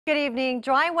Good evening.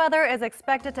 Dry weather is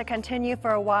expected to continue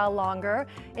for a while longer.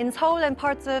 In Seoul and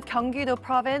parts of Gyeonggi-do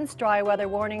Province, dry weather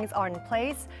warnings are in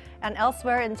place. And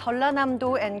elsewhere in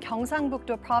Jeollanam-do and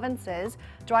Gyeongsangbuk-do provinces,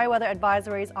 dry weather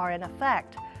advisories are in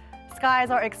effect.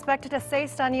 Skies are expected to stay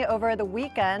sunny over the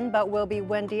weekend, but will be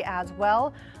windy as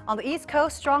well. On the East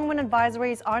Coast, strong wind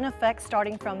advisories are in effect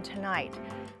starting from tonight.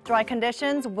 Dry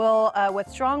conditions with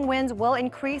strong winds will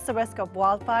increase the risk of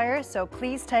wildfires, so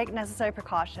please take necessary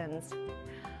precautions.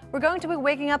 We're going to be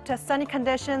waking up to sunny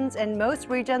conditions in most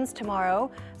regions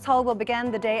tomorrow. Seoul will begin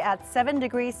the day at 7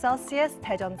 degrees Celsius,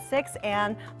 Daejeon 6,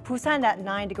 and Busan at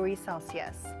 9 degrees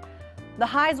Celsius. The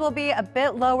highs will be a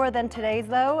bit lower than today's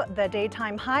though. The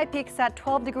daytime high peaks at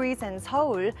 12 degrees in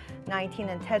Seoul, 19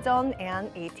 in Daejeon,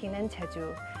 and 18 in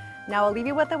Jeju. Now I'll leave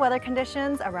you with the weather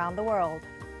conditions around the world.